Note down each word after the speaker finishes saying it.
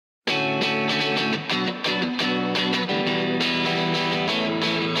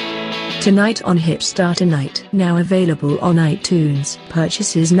Tonight on Hipstar Tonight. Now available on iTunes.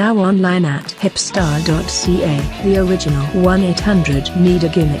 Purchases now online at hipstar.ca. The original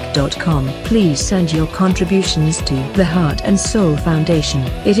 1-800-NEED-A-GIMMICK.com. Please send your contributions to the Heart and Soul Foundation.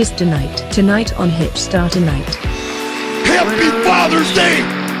 It is tonight. Tonight on Hipstar Tonight. Happy Father's Day!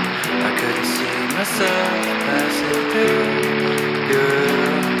 I couldn't see myself passing through your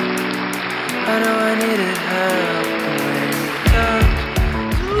I know I needed help when you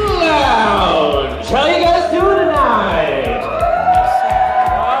Lounge! How you guys doing tonight?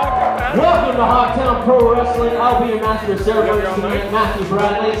 Welcome to Hawktown Pro Wrestling. I'll be your master of ceremonies tonight, Matthew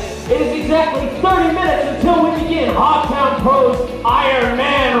Bradley. It is exactly 30 minutes until we begin Hawktown Pro's Iron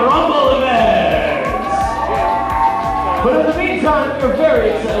Man Rumble events. But in the meantime, we're very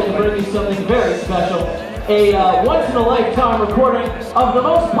excited to bring you something very special. A once-in-a-lifetime recording of the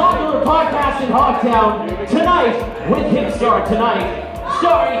most popular podcast in Hawktown, Tonight with Hipstar Tonight.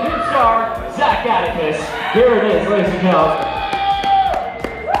 Starring Hipstar, Zach Atticus. Here it is, ladies and gentlemen.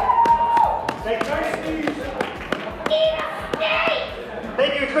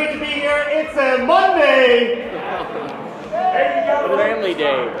 Thank you, it's great to be here. It's a Monday. Family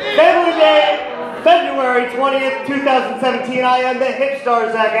Day. Family Day, February 20th, 2017. I am the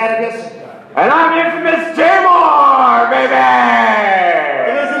Hipstar, Zach Atticus. And I'm infamous J-Moore, baby!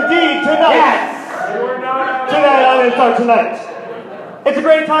 It is indeed tonight. Yes! Tonight on Hipstar Tonight. It's a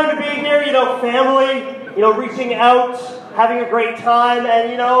great time to be here, family, reaching out, having a great time,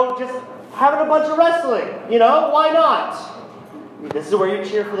 and, just having a bunch of wrestling. Why not? This is where you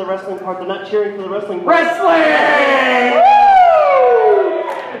cheer for the wrestling part. They're not cheering for the wrestling part. Wrestling! Woo!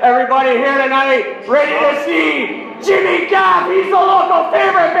 Everybody here tonight, ready to see Jimmy Gaff. He's the local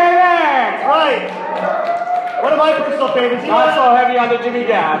favorite, baby! That's right. One of my personal favorites. Not so heavy on the Jimmy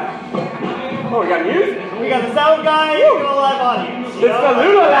Gaff. Oh, we got music? We got the sound guy, we got a live audience. It's the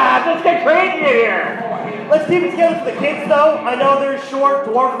Lula lads. Let's get crazy in here. Let's keep it together for the kids, though. I know there's short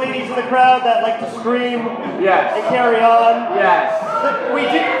dwarf ladies in the crowd that like to scream Yes. and carry on. Yes. We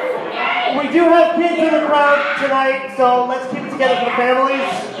do have kids in the crowd tonight, so let's keep it together for the families.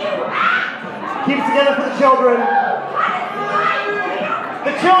 Keep it together for the children.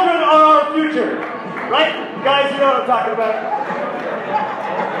 The children are our future, right? Guys, you know what I'm talking about.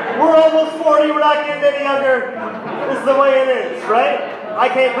 We're almost 40, we're not getting any younger. This is the way it is, right? I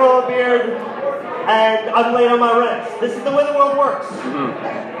can't grow a beard, and I'm late on my rent. This is the way the world works.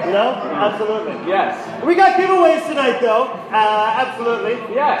 Absolutely. Yes. We got giveaways tonight, though. Absolutely.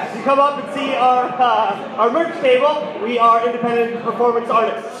 Yes. You come up and see our merch table. We are independent performance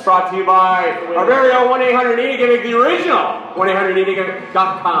artists. Brought to you by our very own 1-800-NEED-A-GIMMICK, the original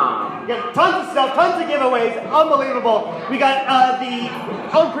 1-800-NEED-A-GIMMICK.com. We got tons of stuff, tons of giveaways. Unbelievable. We got the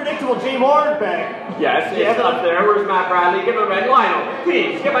unpredictable J. Moore bag. Yes, it's up there. Where's Matt Bradley? Give him a red. Lionel,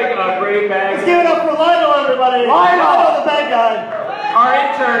 please, give my great bag. Let's give it up for Lionel, everybody. Lionel, the bag guy. Our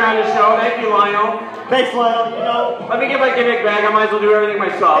intern on the show. Thank you, Lionel. Thanks, Lionel. Let me get my gimmick bag. I might as well do everything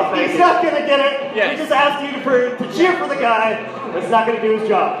myself. Thank He's you. not gonna get it. Yes. He just asked you to cheer for the guy that's not gonna do his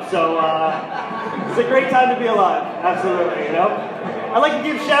job. So it's a great time to be alive. Absolutely. I'd like to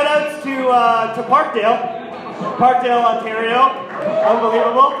give shout outs to Parkdale, Ontario.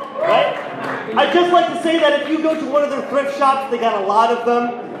 Unbelievable, right? I'd just like to say that if you go to one of their thrift shops, they got a lot of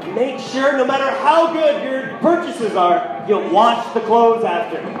them. Make sure, no matter how good your purchases are, you'll wash the clothes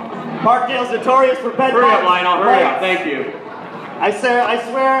after. Parkdale's notorious for bed bugs. Hurry up, Lionel. Hurry up. Thank you. I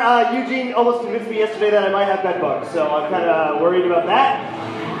swear, Eugene almost convinced me yesterday that I might have bed bugs, so I'm kind of worried about that.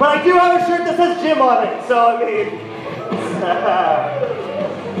 But I do have a shirt that says Jim on it, so I mean...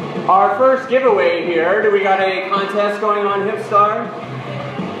 Our first giveaway here. Do we got a contest going on, Hipstar?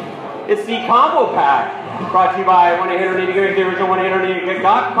 It's the combo pack. Brought to you by 1-800-NEED-A-GIMMICK, the original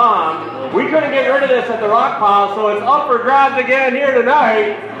 1-800-NEED-A-GIMMICK.com. We couldn't get rid of this at the Rock Pile, so it's up for grabs again here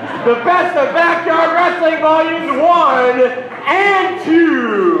tonight. The best of Backyard Wrestling Volumes 1 and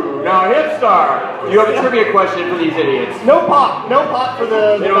 2. Now, Hipstar, you have a trivia question for these idiots. No pop for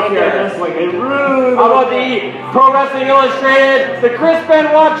the They don't care. Wrestling. They really How about the Pro Wrestling Illustrated, the Chris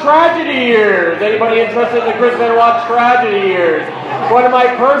Benoit Tragedy Years? Anybody interested in the Chris Benoit Tragedy Years? One of my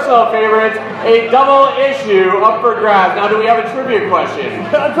personal favorites, a double issue up for grabs. Now, do we have a trivia question?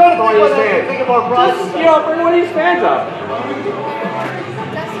 I'm trying to think of more prizes. Just, bring one of these fans up.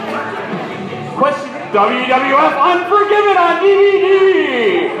 Question. WWF Unforgiven on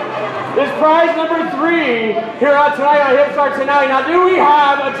DVD. This prize number 3 here on Tonight on Hipstar Tonight. Now, do we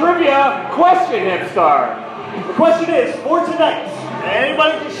have a trivia question, Hipstar? The question is, for tonight,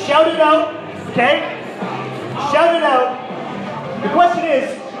 anybody just shout it out, okay? Shout it out. The question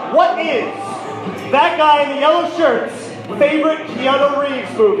is, what is that guy in the yellow shirts favorite Keanu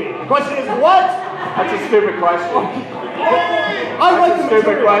Reeves movie. The question is what? That's a stupid question. I like That's a the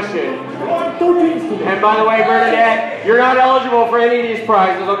stupid material. question. Don't do this to me. And by the way, Bernadette, you're not eligible for any of these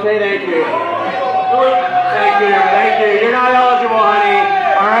prizes, okay? Thank you. Thank you, thank you. You're not eligible, honey.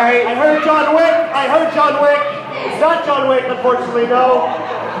 All right? I heard John Wick. It's not John Wick, unfortunately, no.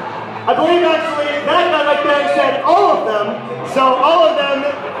 I believe actually that guy right there said all of them. So all of them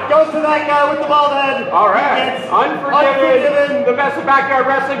goes to that guy with the bald head. All right. Unforgiven. The best of Backyard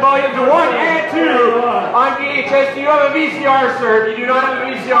Wrestling Volumes 1 and 2 on VHS. Do you have a VCR, sir? If you do not have a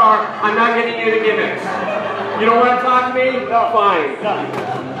VCR, I'm not getting you the gimmicks. You don't want to talk to me? No. Fine. No.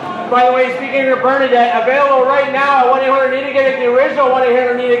 By the way, speaking of Bernadette, available right now at 1-800-NEED-A-GIMMICK, the original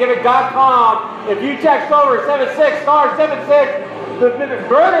 1-800-NEED-A-GIMMICK.com. If you text over 76*76, the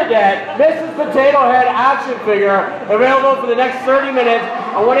Bernadette Mrs. Potato Head action figure available for the next 30 minutes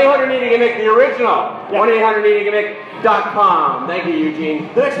on 1-800-NEED-A-GIMMICK, the original 1-800-NEED-A-GIMMICK.com. Thank you, Eugene.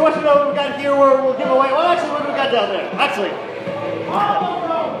 The next question that we've got here, we'll give away. Well, actually, what do we got down there? Actually.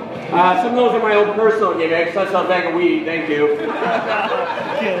 Some of those are my own personal gimmicks. That's a bag of weed. Thank you.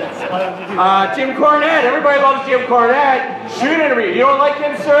 Jim Cornette. Everybody loves Jim Cornette. Shoot interview. You don't like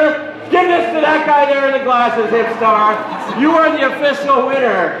him, sir? Give this to that guy there in the glasses, hip star. You are the official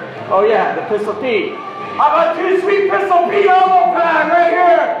winner. Oh yeah, the Pistol Pete. How about Too Sweet Pistol Pete elbow pad right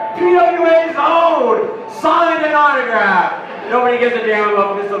here? PWA's own. Signed and autographed. Nobody gives a damn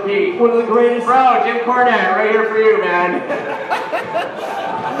about Pistol Pete. One of the greatest. Bro, Jim Cornette, right here for you, man.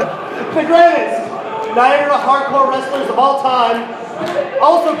 The greatest Niagara hardcore wrestlers of all time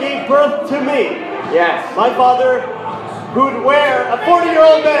also gave birth to me. Yes. My father, who would wear, a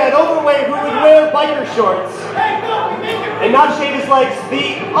 40-year-old man, overweight, who would wear biker shorts and not shave his legs,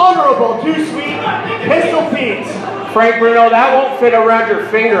 the honorable, Too Sweet Pistol Pete. Frank Bruno, that won't fit around your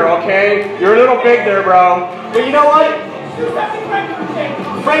finger, okay? You're a little big there, bro. But you know what?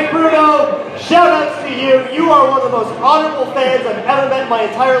 Frank Bruno, shout outs to you. You are one of the most honorable fans I've ever met in my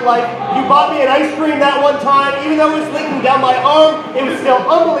entire life. You bought me an ice cream that one time. Even though it was leaking down my arm, it was still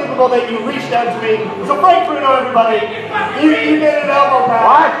unbelievable that you reached out to me. So Frank Bruno, everybody, you did an elbow pad.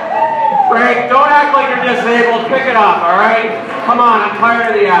 What? Frank, don't act like you're disabled. Pick it up, all right? Come on, I'm tired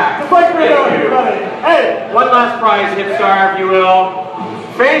of the act. So Frank Bruno, everybody. Hey. One last prize, hip star, if you will.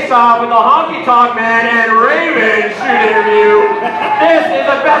 Face Off with the Honky Tonk Man and Raven shoot interview. This is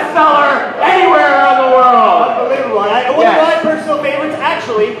a bestseller anywhere around the world. Unbelievable. One of my personal favorites,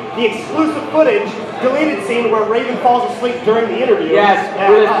 actually, the exclusive footage, deleted scene where Raven falls asleep during the interview. Yes,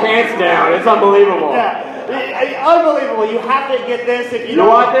 with his pants down. It's unbelievable. Yeah, unbelievable. You have to get this if you don't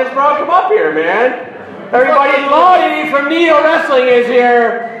want this, bro? Come up here, man. Everybody, Lottie from Neo Wrestling is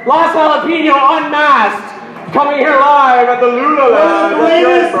here. Los Jalapeno Unmasked. Coming here live at the Lula Lounge. One of the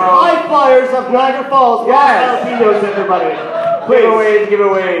greatest high flyers of Niagara Falls. Yes. Los Jalapenos, everybody. Please.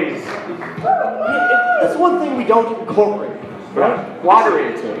 Giveaways. That's one thing we don't incorporate. Right? Water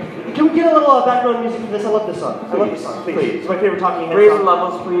into. Can we get a little background music for this? I love this song. I love this song. Please. It's my favorite Talking Heads Raise song. the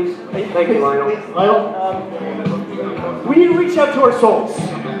levels, please. Thank you, Lionel. Lionel, we need to reach out to our souls.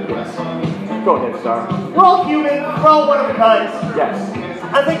 Go ahead, Star. We're all human. We're all one of a kind. Yes.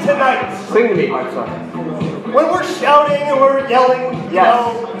 I think tonight, Sing to me, my son. when we're shouting and we're yelling, you Yes.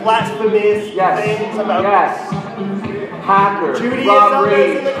 know, blasphemous Yes. things about Hacker. Judaism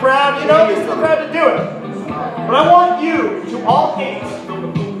is in the crowd, you know, it's the crowd to do it. But I want you to all hate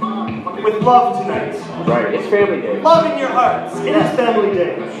with love tonight. Right, it's family day. Love in your hearts. It is family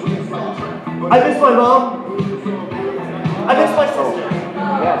day. I miss my mom. I miss my sister.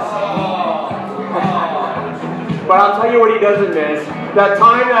 Yes. But I'll tell you what he doesn't miss. That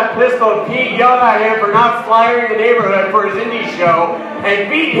time that Pistol Pete yelled at him for not flyering the neighborhood for his indie show and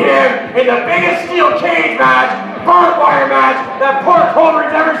beat him in the biggest steel cage match, barbed wire match, that poor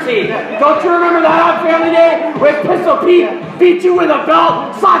Culver's ever seen. Don't you remember that on Family Day? When Pistol Pete beat you with a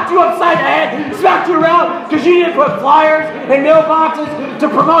belt, socked you upside the head, smacked you around because you didn't put flyers in mailboxes to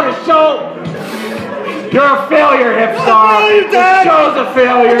promote his show? You're a failure, hip star. The show's a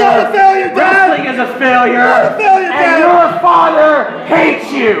failure. I'm not a failure, Dad. Wrestling is a failure. I'm not a failure, Dad. And your father hates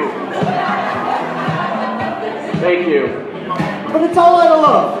you. Thank you. But it's all out of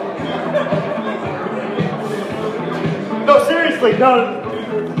love. No, seriously, no.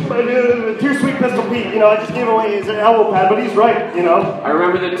 Too Sweet Pistol Pete, you know, I just gave away his elbow pad, but he's right, you know. I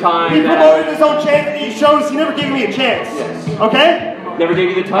remember the time He promoted his own chance at these shows, he never gave me a chance. Yes. Okay? Never gave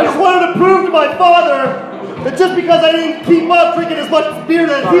you the I just title. wanted to prove to my father that just because I didn't keep up drinking as much beer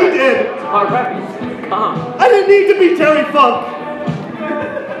that he did, All right. Come. I didn't need to be Terry Funk.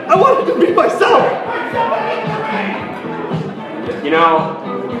 I wanted to be myself. You know,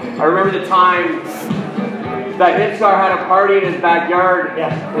 I remember the time that Hipstar had a party in his backyard,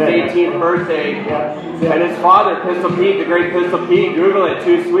 his 18th birthday, and his father, Pistol Pete, the great Pistol Pete, Google it,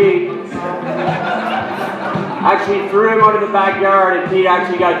 Too Sweet, actually threw him out of the backyard, and Pete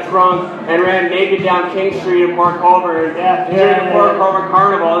actually got drunk and ran naked down King Street in Port Colborne during the Port Colborne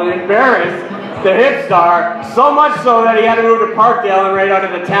Carnival and embarrassed the Hipstar, so much so that he had to move to Parkdale and right out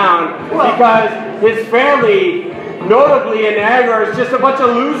of the town because his family, notably in Niagara, is just a bunch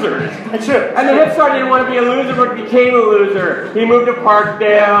of losers. That's true. And the Hipstar didn't want to be a loser, but became a loser. He moved to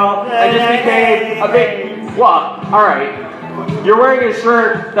Parkdale and just became a big, well, alright. You're wearing a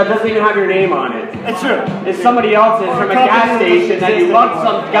shirt that doesn't even have your name on it. It's true. It's somebody else's from a gas station that you loved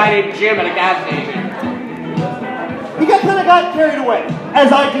some guy named Jim at a gas station. He kind of got carried away,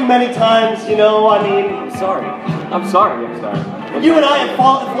 as I do many times, you know, I mean... I'm sorry, Hipstar. You and I have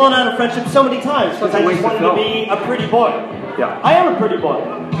fallen out of friendship so many times because I just wanted to be a pretty boy. Yeah. I am a pretty boy.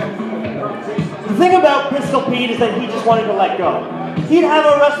 The thing about Pistol Pete is that he just wanted to let go. He'd have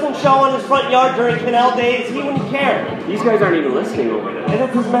a wrestling show on his front yard during Canal Days, he wouldn't care. These guys aren't even listening over there. And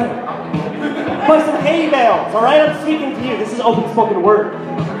that doesn't matter. Buy some hay bales, alright? I'm speaking to you. This is open spoken word.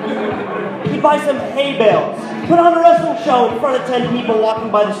 He'd buy some hay bales. Put on a wrestling show in front of 10 people walking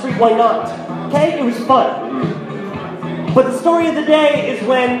by the street. Why not? Okay? It was fun. But the story of the day is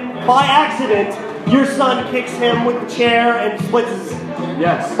when, by accident, your son kicks him with the chair and splits his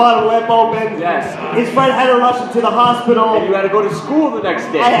bottom lip open. Yes. His friend had to rush him to the hospital. And you had to go to school the next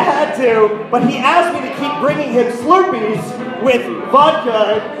day. I had to, but he asked me to keep bringing him Slurpees with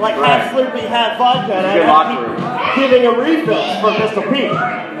vodka, like half Slurpee, half vodka, and I had to keep giving him refills for Mr. Pete.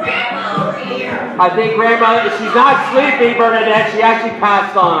 I think Grandma, she's not sleeping, Bernadette. She actually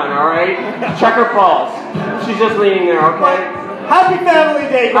passed on, all right? Check her pulse. She's just leaning there, okay? Happy Family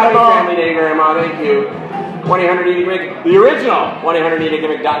Day, Grandma. Happy Family Day, Grandma. Thank you. 1-800-EAT-GIMMICK, the original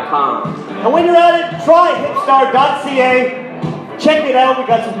 1-800-EAT-GIMMICK.com. And when you're at it, try hipstar.ca. Check it out. We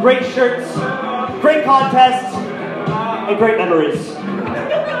got some great shirts, great contests, and great memories.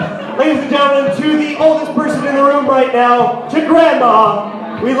 Ladies and gentlemen, to the oldest person in the room right now, to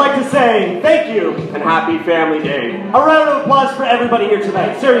Grandma, we'd like to say thank you. And happy Family Day. A round of applause for everybody here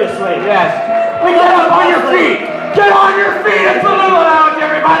tonight. Seriously. Yes. Get up on your feet. Get on your feet. It's a little lounge,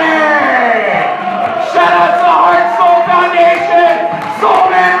 everybody. Shout out to the Heart Soul Foundation. Soul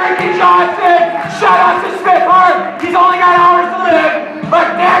Man Ricky Johnson. Shout out to Smith Hart. He's only got hours to live,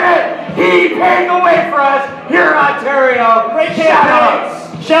 but damn it, he paved the way for us here in Ontario. Great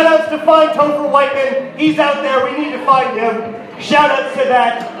campaigns. Shout outs to find Topher Whiteman. He's out there. We need to find him. Shout outs to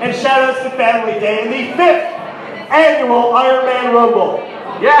that, and shout outs to Family Day and the 5th annual Iron Man Rumble.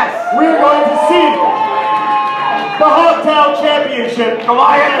 Yes. We're going to see the Hogtown Championship.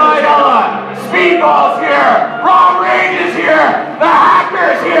 Goliath Idella. Speedball's here. Rob Reigns is here. The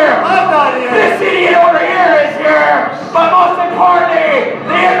Hacker's here. I'm not here. This idiot over here is here. But most importantly,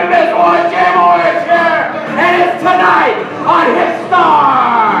 the infamous One Jamo is here. And it's tonight on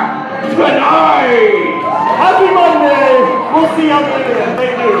Hipstar. Tonight. Happy Monday. We'll see you on the internet.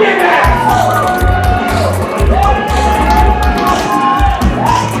 Thank you. Get back.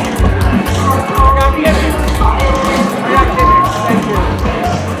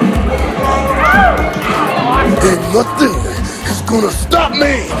 And nothing is gonna stop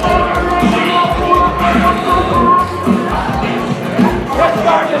me.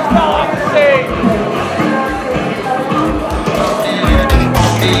 Hipstar just fell off the stage.